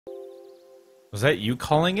Was that you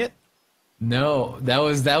calling it? No, that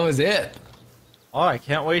was it. Oh, I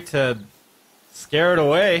can't wait to scare it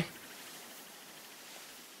away.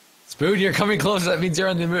 Spoon, you're coming closer. That means you're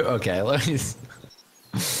on the move. Okay, let me.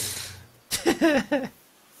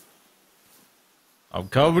 I'm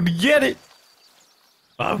coming to get it.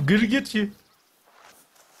 I'm gonna get you.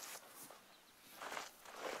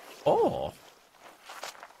 Oh,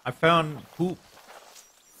 I found poop.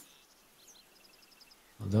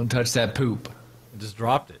 Well, don't touch that poop. I just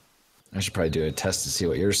dropped it. I should probably do a test to see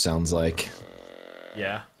what yours sounds like.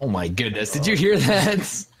 Yeah. Oh my goodness! Did you hear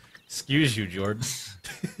that? Excuse you, Jordan.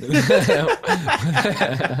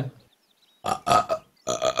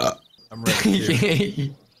 I'm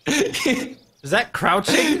ready. Is that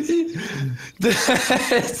crouching?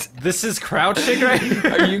 This is crouching right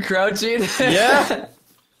here? Are you crouching? Yeah.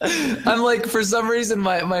 I'm like, for some reason,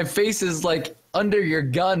 my face is like under your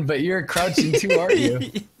gun, but you're crouching too, aren't you?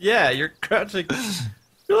 Yeah, you're crouching.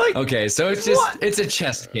 You're like, okay, so it's just, it's a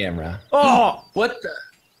chest camera. Oh! What the?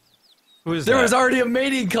 Who is there that? was already a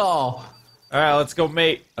mating call. Alright, let's go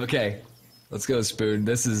mate. Okay, let's go, Spoon.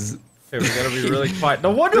 This is... Hey, we gotta be really quiet.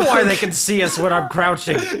 No wonder why they can see us when I'm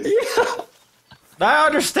crouching. Yeah. I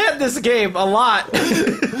understand this game a lot.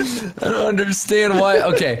 I don't understand why.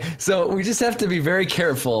 Okay, so we just have to be very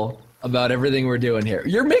careful about everything we're doing here.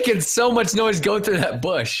 You're making so much noise going through that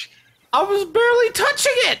bush. I was barely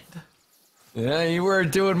touching it. Yeah, you were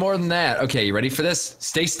doing more than that. Okay, you ready for this?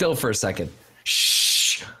 Stay still for a second.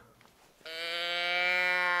 Shh.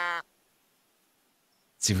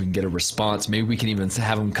 See if we can get a response. Maybe we can even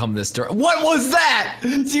have him come this door. What was that?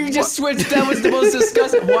 You just switched. That was the most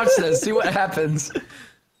disgusting. Watch this. See what happens.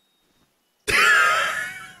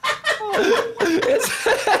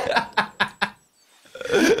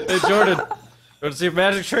 Hey, Jordan. You want to see a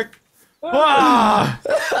magic trick? Wow!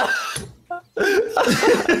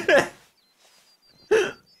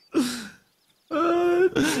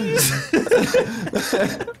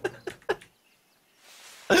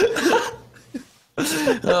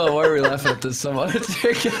 Oh, why are we laughing at this so much? What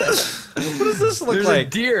does this look There's like? A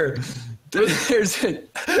deer. There's a...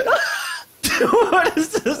 What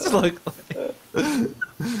does this look like?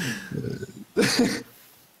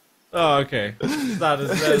 Oh, okay. It's not as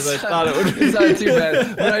bad as I thought it would be. It's not too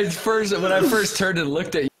bad. When I first turned and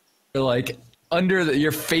looked at you, you're like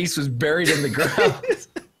your face was buried in the ground.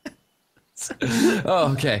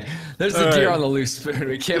 Oh, okay. There's a deer on the loose, Spoon.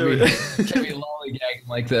 We can't be lollygagging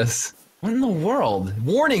like this. What in the world?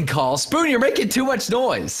 Warning call, Spoon. You're making too much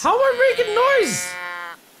noise. How am I making noise?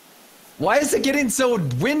 Why is it getting so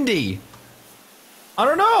windy? I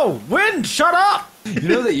don't know. Wind, shut up. You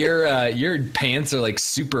know that your pants are like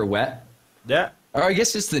super wet? Yeah. Or I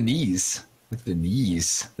guess just the knees. Like the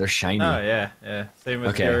knees. They're shiny. Oh, yeah, yeah. Same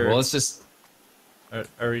with okay, your... well, let's just... Are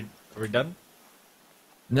we done?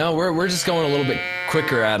 No, we're just going a little bit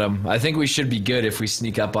quicker at him. I think we should be good if we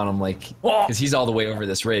sneak up on him, like... Because he's all the way over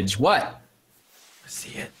this ridge. What? I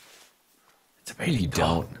see it. It's a mating You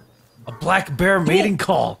call. don't. A black bear mating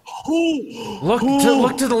call. Look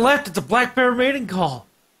to the left. It's a black bear mating call.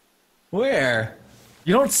 Where?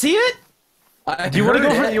 You don't see it? Do you want to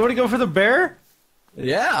go for? You want to go for the bear?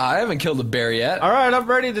 Yeah, I haven't killed a bear yet. All right, I'm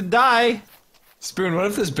ready to die. Spoon, what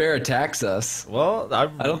if this bear attacks us? Well, I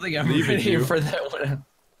don't think I'm ready for that one.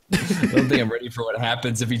 I don't think I'm ready for what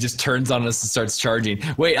happens if he just turns on us and starts charging.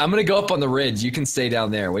 Wait, I'm gonna go up on the ridge. You can stay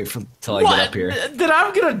down there. Wait till I get up here. Then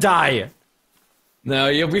I'm gonna die. No,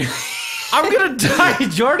 you'll be. I'm gonna die,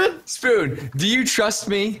 Jordan. Spoon, do you trust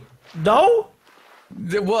me? No.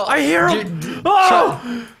 Well, I hear him.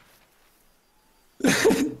 Oh!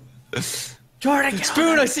 Jordan,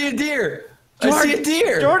 Spoon, I see a deer. I see a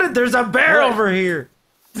deer. Jordan, there's a bear over here.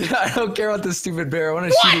 I don't care about this stupid bear. I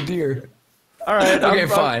want to shoot a deer. All right. Okay,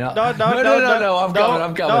 fine. No. I'm coming.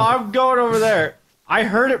 I'm coming. No, I'm going over there. I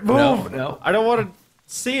heard it move. No. I don't want to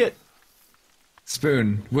see it.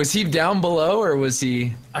 Spoon, was he down below or was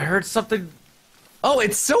he? I heard something. Oh,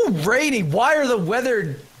 it's so rainy. Why are the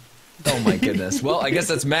weather? Oh my goodness. Well, I guess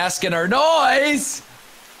that's masking our noise.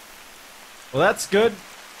 Well, that's good.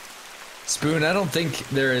 Spoon, I don't think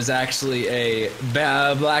there is actually a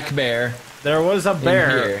black bear. There was a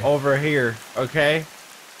bear over here, okay?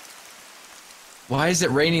 Why is it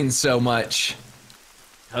raining so much?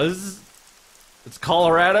 Because it's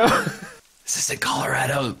Colorado. This isn't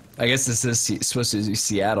Colorado. I guess this is supposed to be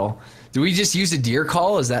Seattle. Do we just use a deer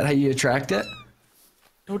call? Is that how you attract it?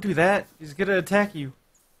 Don't do that. He's gonna attack you.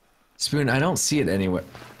 Spoon, I don't see it anywhere.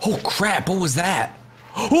 Oh crap, what was that?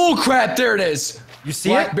 Oh crap, there it is! You see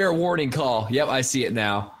Black it? bear warning call. Yep, I see it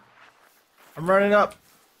now. I'm running up.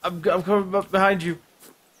 I'm coming up behind you.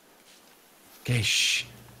 Okay, shh.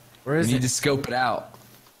 Where is We it? need to scope it out.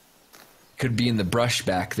 Could be in the brush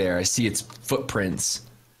back there. I see its footprints.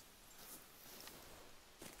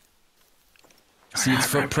 See its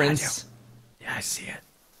footprints? Yeah, I see it.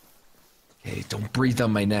 Hey, don't breathe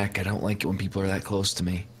on my neck. I don't like it when people are that close to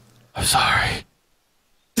me. I'm sorry.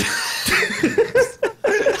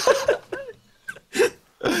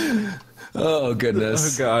 Oh,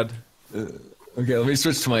 goodness. Oh, God. Okay, let me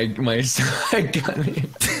switch to my gun.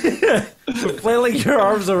 Quit flailing your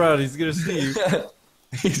arms around. He's going to see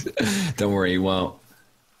you. Don't worry, he won't.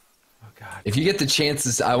 Oh, God. If you get the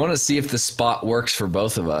chances, I want to see if the spot works for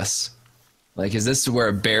both of us. Like, is this where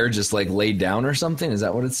a bear just, like, laid down or something? Is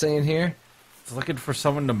that what it's saying here? It's looking for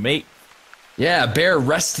someone to mate. Yeah, bear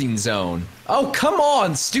resting zone. Oh, come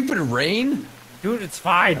on, stupid rain. Dude, it's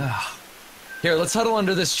fine. Here, let's huddle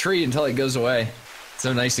under this tree until it goes away. It's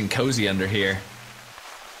so nice and cozy under here.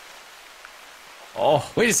 Oh.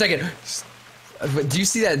 Wait a second. Do you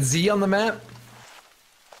see that Z on the map?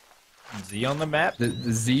 Z on the map? The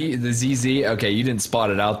ZZ? Okay, you didn't spot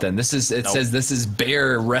it out then. This is, it Nope. says this is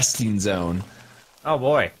bear resting zone. Oh,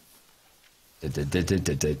 boy.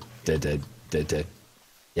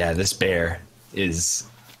 Yeah, this bear is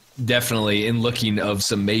definitely in looking of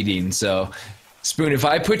some mating. So, Spoon, if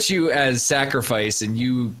I put you as sacrifice and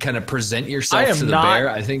you kind of present yourself to the bear,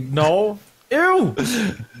 I think No. Ew.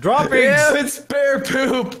 Droppings. yeah, it's bear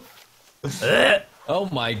poop. Oh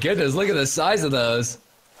my goodness! Look at the size of those.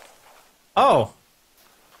 Oh.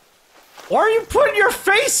 Why are you putting your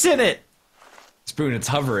face in it? Spoon, it's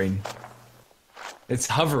hovering. It's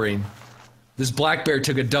hovering. This black bear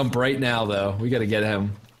took a dump right now, though. We gotta get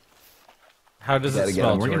him. How does Gotta it get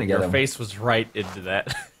smell? him. We're gonna get Your him. face was right into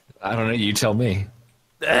that. I don't know. You tell me.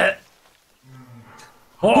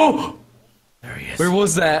 Oh! There he is. Where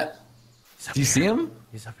was that? He's up Do you see here. him?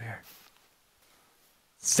 He's up here.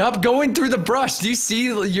 Stop going through the brush. Do you see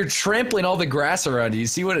you're trampling all the grass around you? You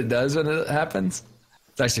see what it does when it happens?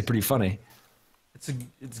 It's actually pretty funny.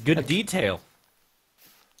 It's good detail.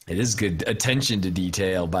 It is good attention to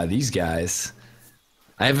detail by these guys.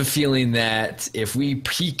 I have a feeling that if we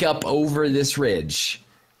peek up over this ridge,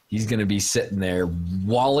 he's going to be sitting there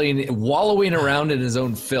wallowing around in his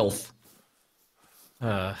own filth.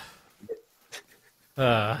 Uh,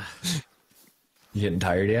 You getting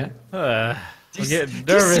tired yet? I'm getting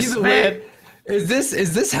Do you nervous, see the man. way- Is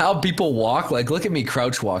this how people walk? Like, look at me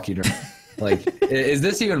crouch walking around. Like, is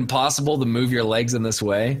this even possible to move your legs in this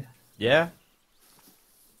way? Yeah.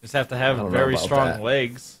 Just have to have don't know very about strong that.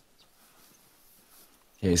 legs.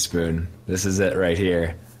 Hey, Spoon, this is it right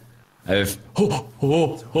here. I have Oh,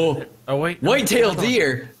 wait. no, white-tailed hold on.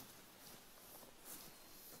 deer.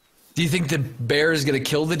 Do you think the bear is gonna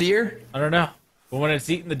kill the deer? I don't know. But when it's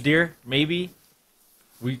eating the deer, maybe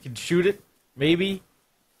we can shoot it. Maybe.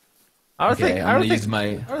 I don't Okay, think. I'm I don't gonna think. use my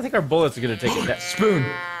I don't think our bullets are gonna take it down. Spoon.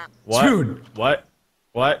 What? Spoon. What?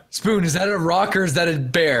 What? Spoon. Is that a rock or is that a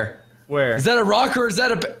bear? Where? Is that a rock or is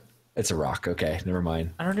that a bear? It's a rock. Okay, never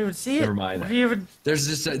mind. I don't even see it. Never mind. What do you even? There's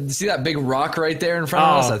just you see that big rock right there in front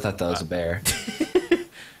of us? Oh. I thought that was a bear.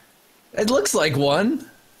 It looks like one.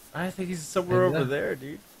 I think he's somewhere Yeah. over there,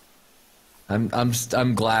 dude.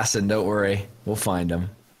 I'm glassing. Don't worry, we'll find him.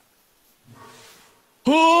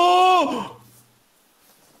 Oh!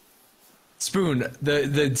 Spoon,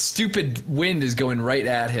 the stupid wind is going right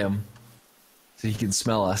at him, so he can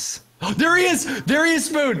smell us. Oh, there he is! There he is,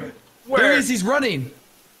 Spoon! Where? There he is. He's running.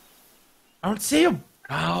 I don't see him.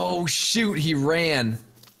 Oh shoot! He ran.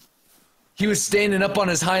 He was standing up on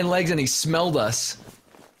his hind legs and he smelled us.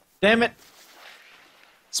 Damn it.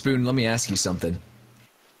 Spoon, let me ask you something.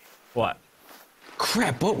 What?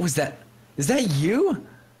 Crap! What was that? Is that you?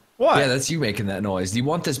 What? Yeah, that's you making that noise. Do you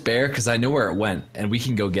want this bear? Because I know where it went, and we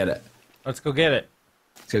can go get it. Let's go get it.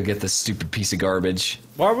 Let's go get this stupid piece of garbage.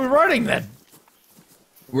 Why are we running then?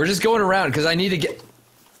 We're just going around because I need to get.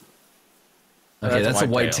 Okay, that's a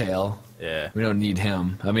whitetail. whitetail. Yeah. We don't need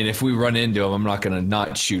him. I mean, if we run into him, I'm not gonna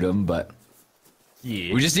not shoot him, but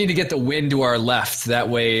Yeah. we just need to get the wind to our left. That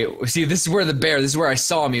way, see, this is where the bear. This is where I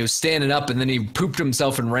saw him. He was standing up, and then he pooped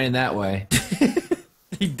himself and ran that way.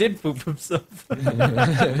 He did poop himself. He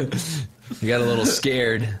got a little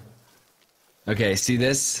scared. Okay, see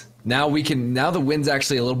this? Now we can. Now the wind's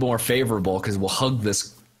actually a little more favorable because we'll hug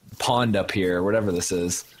this pond up here, or whatever this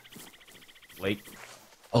is. Lake.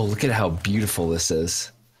 Oh, look at how beautiful this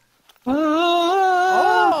is.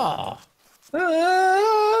 Oh.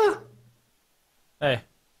 Ah. Hey.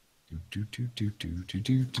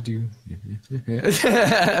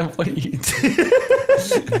 What are you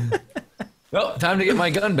doing? Well, time to get my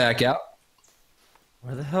gun back out.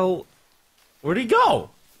 Where the hell? Where'd he go?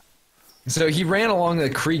 So he ran along the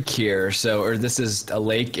creek here, or this is a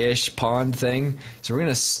lake-ish pond thing. So we're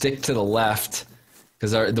gonna stick to the left,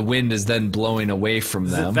 because the wind is then blowing away from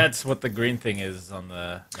them. That's what the green thing is on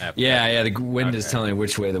the map. Yeah, the wind is telling you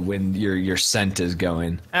which way the wind, your scent is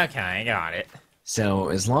going. Okay, I got it. So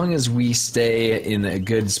as long as we stay in a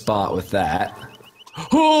good spot with that.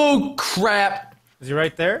 Oh crap! Is he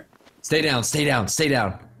right there? Stay down, stay down, stay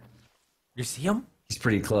down. You see him? He's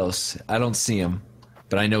pretty close. I don't see him,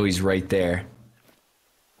 but I know he's right there.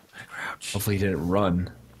 Crouch. Hopefully he didn't run.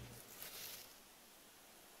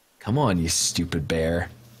 Come on, you stupid bear.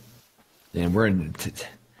 And we're in...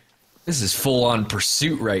 This is full-on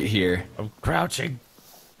pursuit right here. I'm crouching.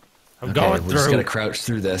 I'm Okay, going we're through. just gonna crouch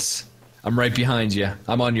through this. I'm right behind you.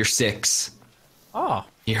 I'm on your 6. Oh.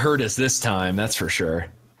 He heard us this time, that's for sure.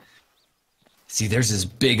 See, there's his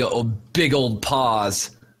big old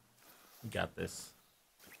paws. You got this.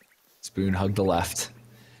 Spoon, hug the left.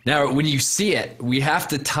 Now, when you see it, we have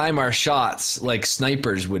to time our shots like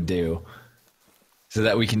snipers would do, so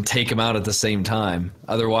that we can take him out at the same time.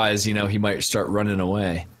 Otherwise, you know, he might start running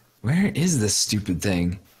away. Where is this stupid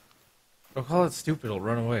thing? Don't call it stupid, it'll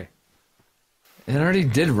run away. It already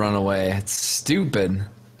did run away. It's stupid.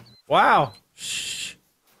 Wow. Shh.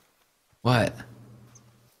 What?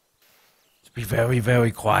 Just be very,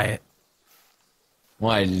 very quiet.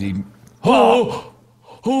 Why did he... Oh!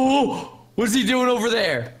 Oh! What's he doing over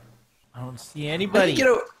there? I don't see anybody.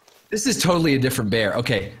 This is totally a different bear.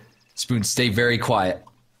 Okay, Spoon, stay very quiet.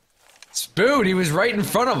 Spoon, he was right in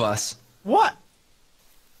front of us. What?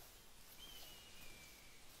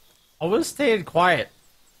 I was staying quiet.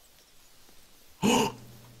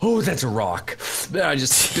 Oh, that's a rock. Man, I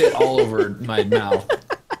just spit all over my mouth.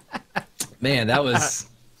 Man, that was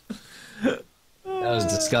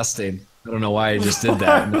disgusting. I don't know why I just did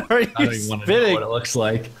that. Are I you don't even want to know spitting? what it looks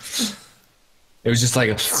like. It was just like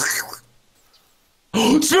a...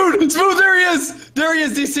 Oh, Spoon! Spoon, there he is! There he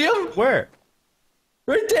is! Do you see him? Where?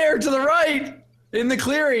 Right there, to the right! In the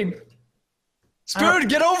clearing! Spoon,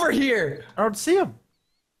 get over here! I don't see him.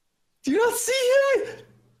 Do you not see him?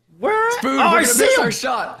 Where? Spoon, oh, we're I gonna see miss him. our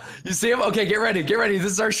shot. You see him? Okay, get ready, get ready.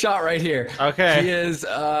 This is our shot right here. Okay. He is,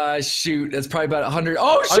 shoot, that's probably about 100.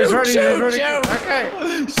 Oh, shoot, he's ready, shoot, he's ready. shoot! Okay.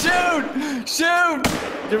 Shoot! Shoot!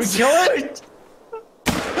 Did we kill it?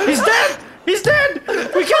 He's dead! He's dead!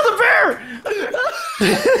 We killed the bear!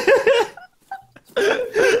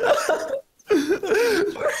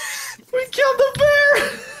 We killed the bear!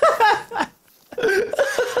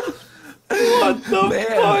 What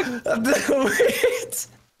the fuck? Wait.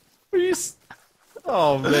 Are you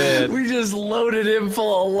oh man. We just loaded him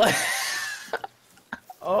full of lead.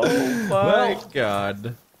 Oh my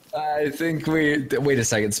god. I think wait a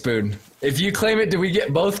second, Spoon. If you claim it, do we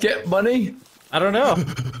both get money? I don't know.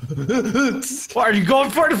 Why are you going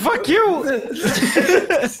for it? Fuck you!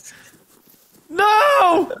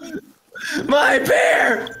 No! My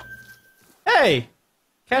bear! Hey!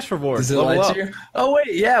 Cash reward. Does it Level let up. you? Oh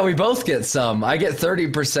wait, yeah, we both get some. I get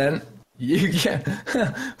 30%. You get...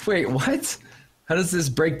 Wait, what? How does this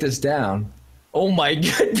break this down? Oh my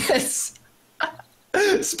goodness!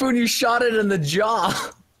 Spoon, you shot it in the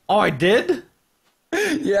jaw. Oh, I did?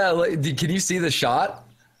 Yeah, like, can you see the shot?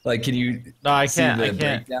 Like, can you? No, I see can't. the I can't.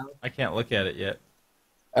 breakdown? I can't look at it yet.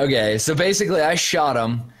 Okay, so basically, I shot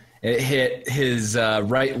him. It hit his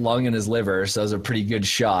right lung and his liver, so that was a pretty good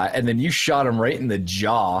shot. And then you shot him right in the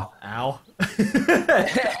jaw. Ow.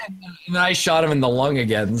 And I shot him in the lung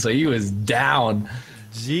again, so he was down.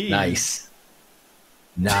 Gee. Nice.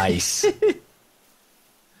 Nice.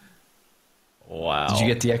 Wow. Did you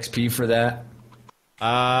get the XP for that?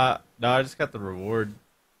 No, I just got the reward.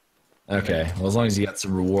 Okay, well, as long as you got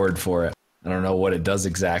some reward for it. I don't know what it does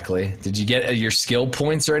exactly. Did you get your skill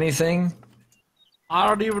points or anything? I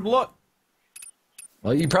don't even look.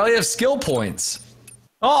 Well, you probably have skill points.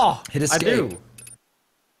 Oh, Hit I escape. do.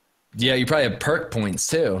 Yeah, you probably have perk points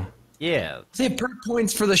too. Yeah. Say perk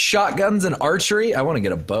points for the shotguns and archery. I want to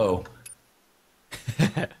get a bow.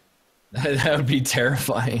 That would be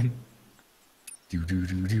terrifying. Do do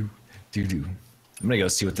do do do do. I'm gonna go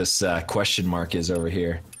see what this question mark is over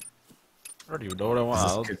here. I don't even know what I want.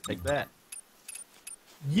 This is I'll good. take that.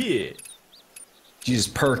 Yeah. Did you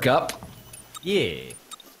just perk up? Yeah.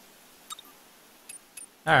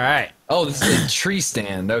 All right. Oh, this is a tree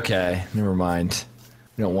stand. Okay, never mind.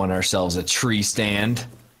 We don't want ourselves a tree stand.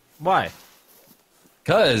 Why?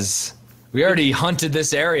 Cause we already hunted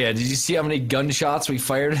this area. Did you see how many gunshots we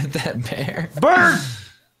fired at that bear? Bird!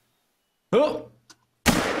 Oh.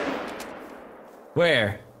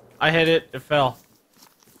 Where? I hit it. It fell.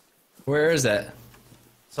 Where is it?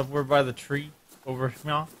 Somewhere by the tree over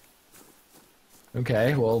here.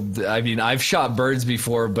 Okay, well, I mean, I've shot birds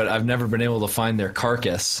before, but I've never been able to find their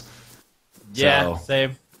carcass. Yeah, So,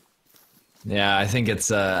 same. yeah, I think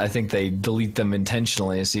it's I think they delete them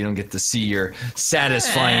intentionally so you don't get to see your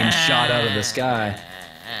satisfying shot out of the sky.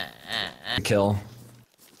 Kill.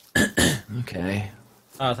 Okay.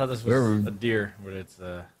 Oh, I thought this was a deer, but it's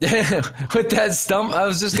With that stump, I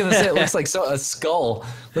was just gonna say it looks like a skull.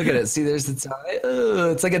 Look at it. See, there's its eye.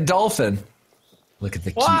 It's like a dolphin. Look at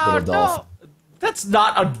the cute little dolphin. No, that's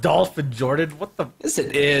not a dolphin, Jordan. What the? Yes,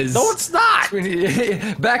 it is. No, it's not.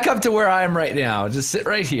 Back up to where I am right now. Just sit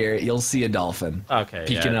right here. You'll see a dolphin. Okay.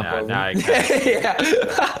 Peeking yeah, up over. now I got it.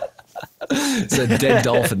 Yeah. It's a dead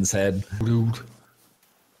dolphin's head.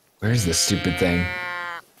 Where's this stupid thing?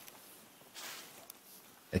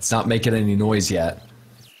 It's not making any noise yet.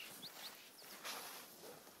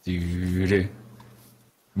 Dude.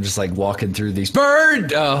 I'm just like walking through these.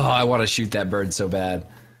 Bird! Oh, I want to shoot that bird so bad.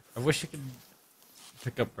 I wish you could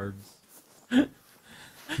pick up birds.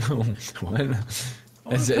 What?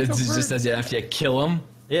 It just says you have to kill them?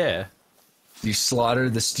 Yeah. You slaughter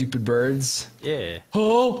the stupid birds? Yeah.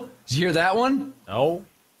 Oh! Did you hear that one? No.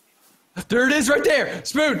 There it is right there!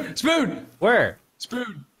 Spoon! Spoon! Where?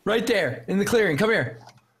 Spoon! Right there, in the clearing. Come here.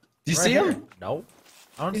 Do you see him? No.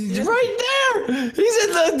 I don't see He's him. right there!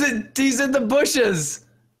 He's in the bushes!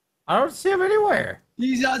 I don't see him anywhere.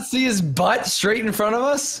 You not see his butt straight in front of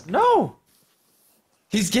us? No.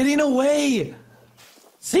 He's getting away!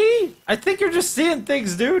 See? I think you're just seeing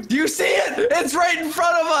things, dude. Do you see it? It's right in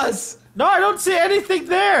front of us! No, I don't see anything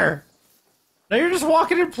there. Now you're just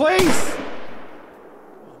walking in place.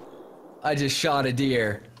 I just shot a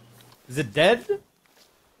deer. Is it dead?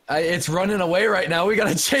 It's running away right now. We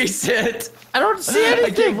gotta chase it. I don't see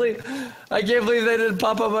anything. I can't believe they didn't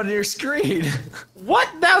pop up on your screen.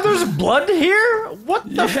 What? Now there's blood here? What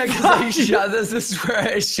the Yeah, because fuck? I shot this. This is where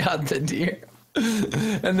I shot the deer.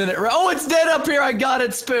 And then oh, it's dead up here. I got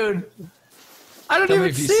it, Spoon. I don't Tell me even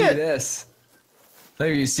if you see it. this. Tell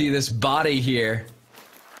me if you see this body here.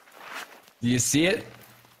 Do you see it?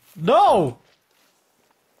 No.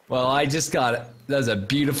 Well, I just got it. That was a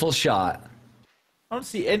beautiful shot. I don't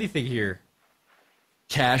see anything here.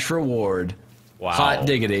 Cash reward. Wow. Hot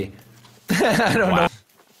diggity. I don't know.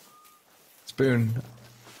 Spoon.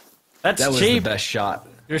 That's That was cheap. the best shot.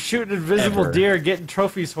 You're shooting invisible ever. deer, getting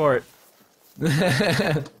trophies for it.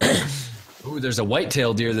 Ooh, there's a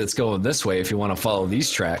whitetail deer that's going this way if you want to follow these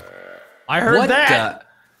tracks. I heard that.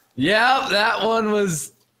 Yeah, that one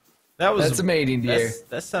was... That's a mating deer.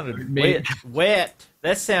 That sounded Mate. wet.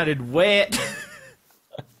 That sounded wet.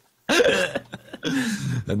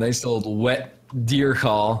 A nice old wet deer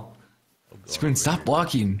call. Spoon, stop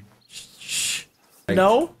walking. Shh.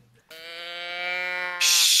 No.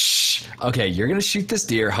 Shh. Okay, you're gonna shoot this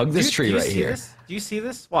deer. Hug this tree right here. Do you see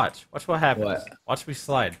this? Watch. Watch what happens. What? Watch me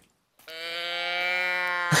slide.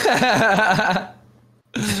 I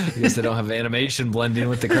guess they don't have animation blending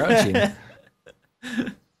with the crouching.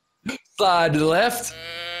 Slide to the left.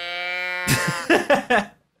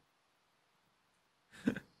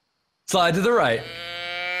 Slide to the right.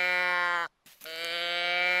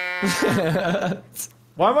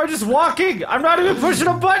 Why am I just walking? I'm not even pushing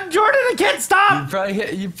a button, Jordan. I can't stop.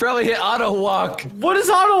 You probably hit auto walk. What is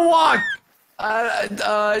auto walk?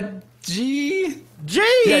 G. G.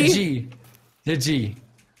 Yeah, G. Yeah, G.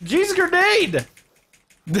 G's grenade.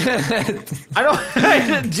 I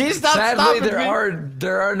don't. G, stop Sadly, stopping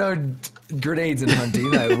there are no grenades in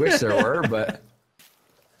hunting. I wish there were, but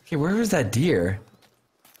okay, where was that deer?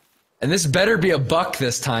 And this better be a buck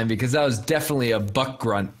this time because that was definitely a buck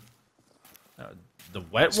grunt. The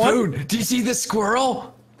wet Spoon, one? do you see the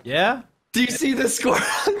squirrel? Yeah. Do you see the squirrel?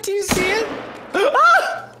 Do you see it?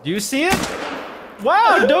 Do you see it?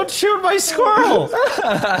 Wow! Don't shoot my squirrel.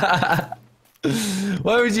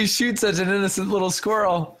 Why would you shoot such an innocent little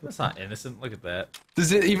squirrel? That's not innocent. Look at that.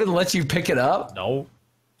 Does it even let you pick it up? No.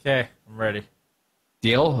 Okay, I'm ready.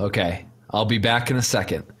 Deal? Okay. I'll be back in a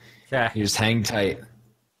second. Okay. You just hang tight.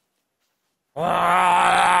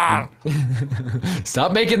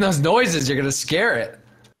 Stop making those noises. You're gonna scare it.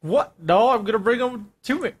 What? No, I'm gonna bring him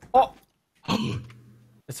to me. Oh.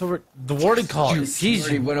 It's over. The warning call. It sees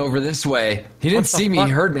He you. went over this way. He didn't see me. He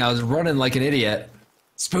heard me. I was running like an idiot.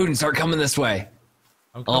 Spoon, start coming this way.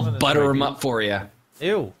 I'll butter him up for you.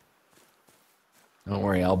 Ew. Don't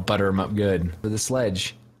worry, I'll butter him up good. For the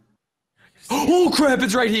sledge. Oh crap,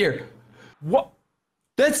 it's right here. What?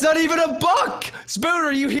 That's not even a buck! Spoon,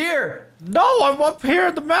 are you here? No, I'm up here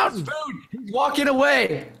at the mountain. Spoon, he's walking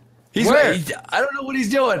away. Where? I don't know what he's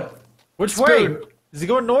doing. Which Spoon. way? Is he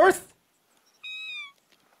going north?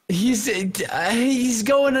 He's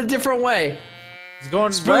going a different way. He's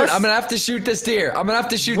going Spoon, west. I'm gonna have to shoot this deer. I'm gonna have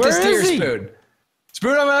to shoot Where this deer, is he? Spoon.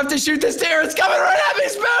 Spoon, I'm gonna have to shoot this deer. It's coming right at me,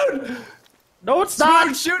 Spoon. No, it's Spoon,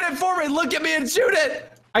 not. shoot it for me. Look at me and shoot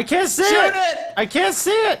it. I can't see Shoot it. it. I can't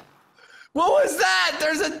see it. What was that?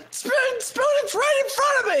 There's a Spoon. Spoon, it's right in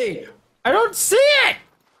front of me. I don't see it.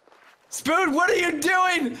 Spoon, what are you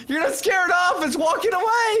doing? You're gonna scare it off. It's walking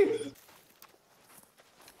away.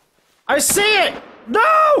 I see it.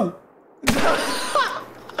 No.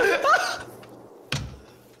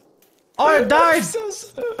 Oh, I died.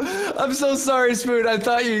 I'm so sorry, Spoon. I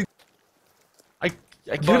thought you I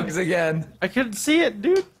bugs couldn't, again. I couldn't see it,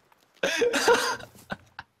 dude.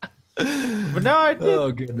 But now I did.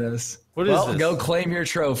 Oh goodness. What is well, this? go claim your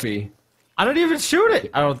trophy. I don't even shoot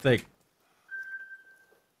it. I don't think.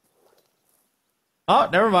 Oh,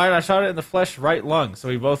 never mind. I shot it in the flesh right lung, so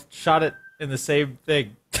we both shot it in the same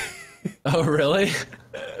thing. Oh really?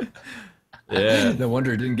 Yeah. No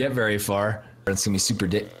wonder it didn't get very far. It's gonna be super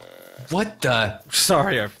What the?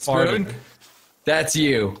 Sorry, I farted. Spoon? That's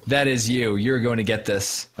you. That is you. You're going to get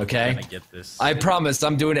this, okay? I get this. I promise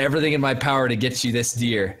I'm doing everything in my power to get you this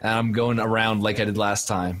deer. And I'm going around like I did last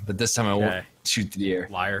time. But this time I won't shoot the deer.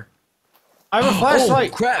 Liar. I have a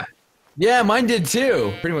flashlight. Oh, crap. Yeah, mine did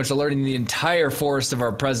too. Pretty much alerting the entire forest of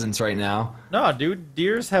our presence right now. No, dude.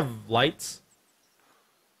 Deers have lights.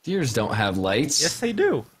 Deers don't have lights. Yes, they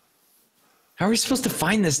do. How are we supposed to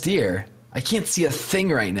find this deer? I can't see a thing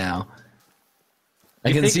right now.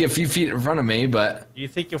 I can see a few feet in front of me, but... Do you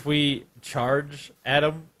think if we charge at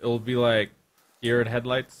him, it'll be like deer and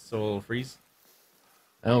headlights, so it'll freeze?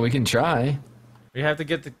 Oh, we can try. We have to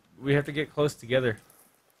get close together.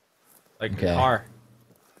 Like Okay. a car.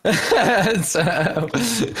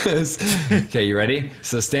 Okay, you ready?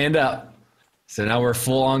 So stand up. So now we're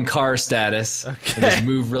full on car status. Okay. And just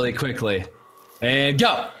move really quickly. And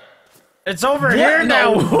go! It's over here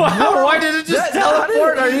now. Wow, why did it just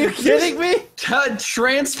teleport? Are you kidding me?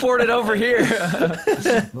 Transport it over here.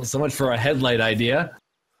 Well, so much for a headlight idea.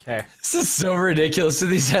 Okay. This is so ridiculous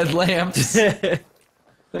with these headlamps. Like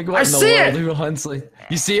what I in the see world? it! Who Hunsley?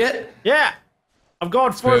 You see it? Yeah. I'm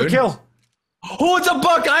going for the Spoon? kill. Oh, it's a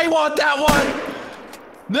buck! I want that one!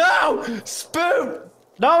 No! Spoon!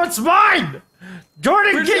 No, it's mine!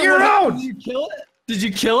 Jordan, get your own! Did you kill it? Did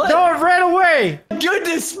you kill it? No, it ran away!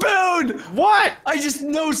 Goodness, Spoon! What? I just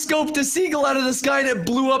no-scoped a seagull out of the sky and it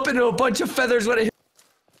blew up into a bunch of feathers when it hit.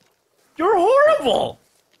 You're horrible!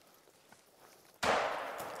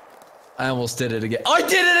 I almost did it again. I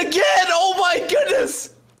did it again! Oh my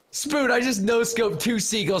goodness! Spoon, I just no-scoped 2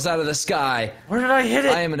 seagulls out of the sky. Where did I hit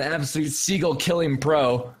it? I am an absolute seagull-killing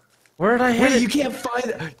pro. Where did I hit Wait, it? you can't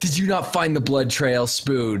find... Did you not find the blood trail,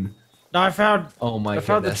 Spoon? No, I found... Oh my I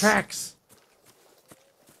found the goodness. tracks.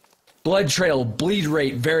 Blood trail, bleed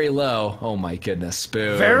rate very low. Oh my goodness,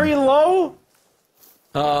 Spoon. Very low?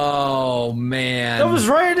 Oh man. That was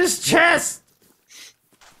right in his chest!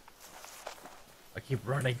 I keep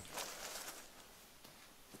running.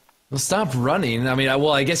 Well, stop running. I mean,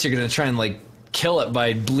 I guess you're gonna try and like kill it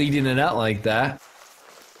by bleeding it out like that.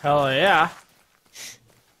 Hell yeah.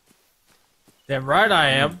 Damn right I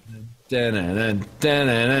am. Dun-dun-dun,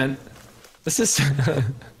 dun-dun-dun. This is.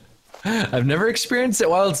 I've never experienced it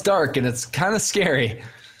while it's dark, and it's kind of scary.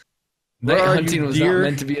 Night Where are hunting you, was not deer?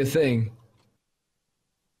 meant to be a thing.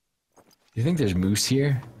 Do you think there's moose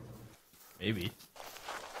here? Maybe.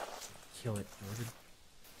 Kill it, Jordan.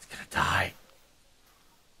 It's gonna die.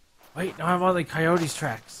 Wait, no, I'm on the coyote's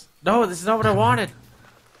tracks. No, this is not what I wanted.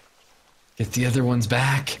 Get the other ones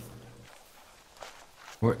back.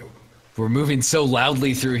 We're moving so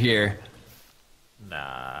loudly through here.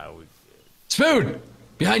 Nah, we... Spoon!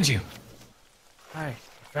 Behind you! Hi, I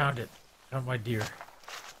found it. Found my deer.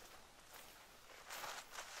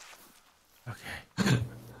 Okay.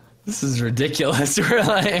 This is ridiculous. We're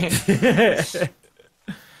like...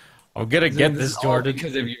 I'm gonna get this, all Jordan.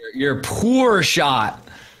 because of your poor shot.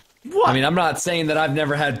 What? I mean, I'm not saying that I've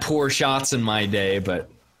never had poor shots in my day,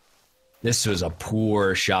 but this was a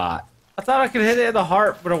poor shot. I thought I could hit it in the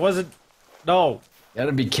heart, but it wasn't. No. You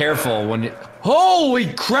gotta be careful when you...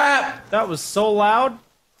 Holy crap! That was so loud.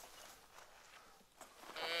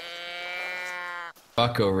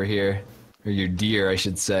 Buck over here. Or your deer, I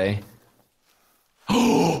should say.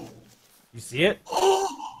 You see it?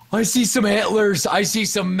 I see some antlers. I see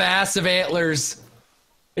some massive antlers.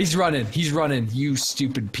 He's running. He's running. You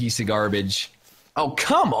stupid piece of garbage. Oh,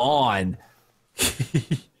 come on.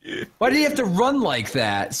 Why do you have to run like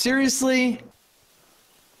that? Seriously?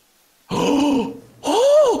 Oh!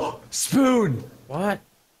 Spoon! What?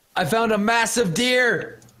 I found a massive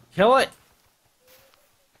deer! Kill it.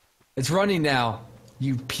 It's running now.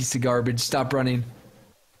 You piece of garbage. Stop running.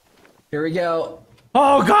 Here we go.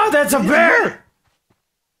 Oh God, that's a bear!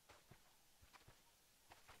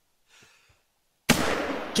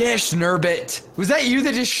 Gish, Nurbit. Was that you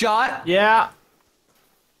that just shot? Yeah.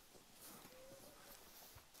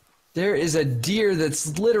 There is a deer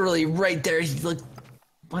that's literally right there. Look,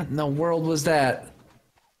 what in the world was that?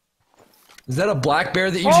 Is that a black bear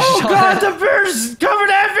that you just shot God, at? the bear's coming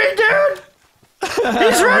at me, dude!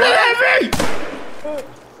 He's running at me!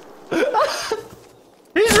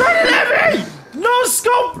 He's running at me! No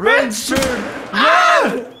scope, bitch!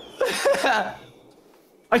 Ah!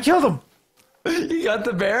 I killed him. You got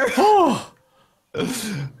the bear? Oh,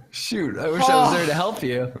 Shoot, I wish I was there to help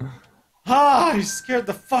you. he scared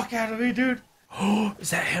the fuck out of me, dude. Oh, is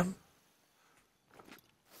that him?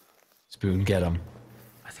 Spoon, get him.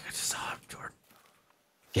 I think I just saw him, Jordan.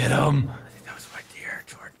 Get him. I think that was my deer,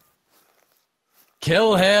 Jordan.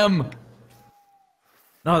 Kill him.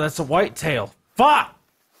 No, that's a whitetail. Fuck!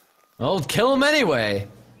 Oh, kill him anyway.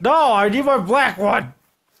 No, I need my black one.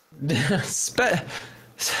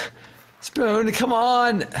 Spoon, come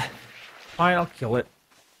on. Fine, I'll kill it.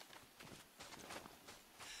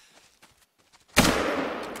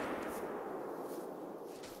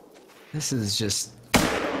 This is just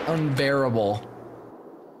unbearable.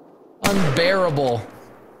 Unbearable.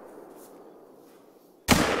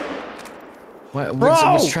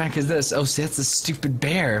 Which track is this? Oh, see, that's a stupid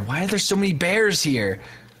bear. Why are there so many bears here?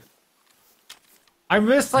 I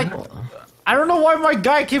missed, like... I don't know why my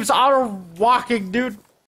guy keeps auto-walking, dude.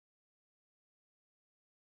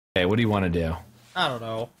 Okay, what do you want to do? I don't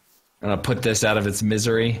know. I'm gonna put this out of its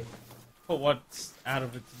misery. Put what's out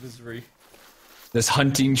of its misery? This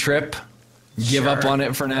hunting trip. Give up on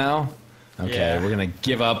it for now. Okay, Yeah. we're gonna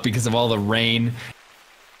give up because of all the rain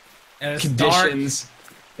And it's conditions.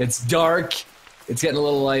 It's dark. It's getting a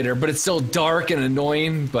little lighter, but it's still dark and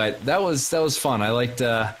annoying. But that was fun. I liked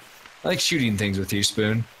shooting things with you,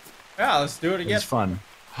 Spoon. Yeah, let's do it again. It's fun.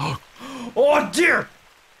 Oh, dear!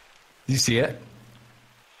 You see it?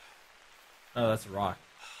 Oh, that's a rock.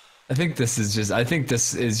 I think this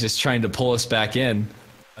is just trying to pull us back in.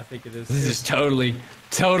 I think it is. This just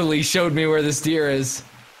totally showed me where this deer is.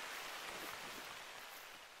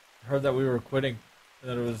 I heard that we were quitting. And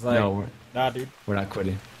then it was like, No, nah, dude. we're not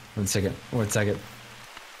quitting. One second.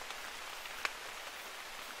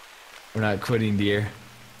 We're not quitting, dear.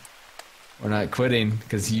 We're not quitting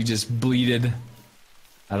because you just bleeded.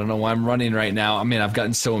 I don't know why I'm running right now. I mean, I've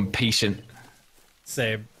gotten so impatient.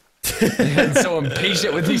 Same. I've gotten so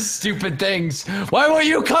impatient with these stupid things. Why won't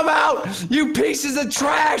you come out? You pieces of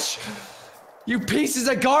trash! You pieces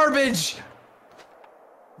of garbage!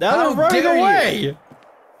 Now How they're running dare you? away!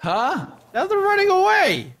 Huh? Now they're running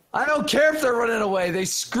away! I don't care if they're running away. They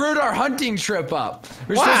screwed our hunting trip up.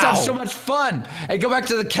 We're supposed to have so much fun and go back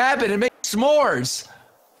to the cabin and make s'mores.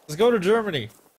 Let's go to Germany.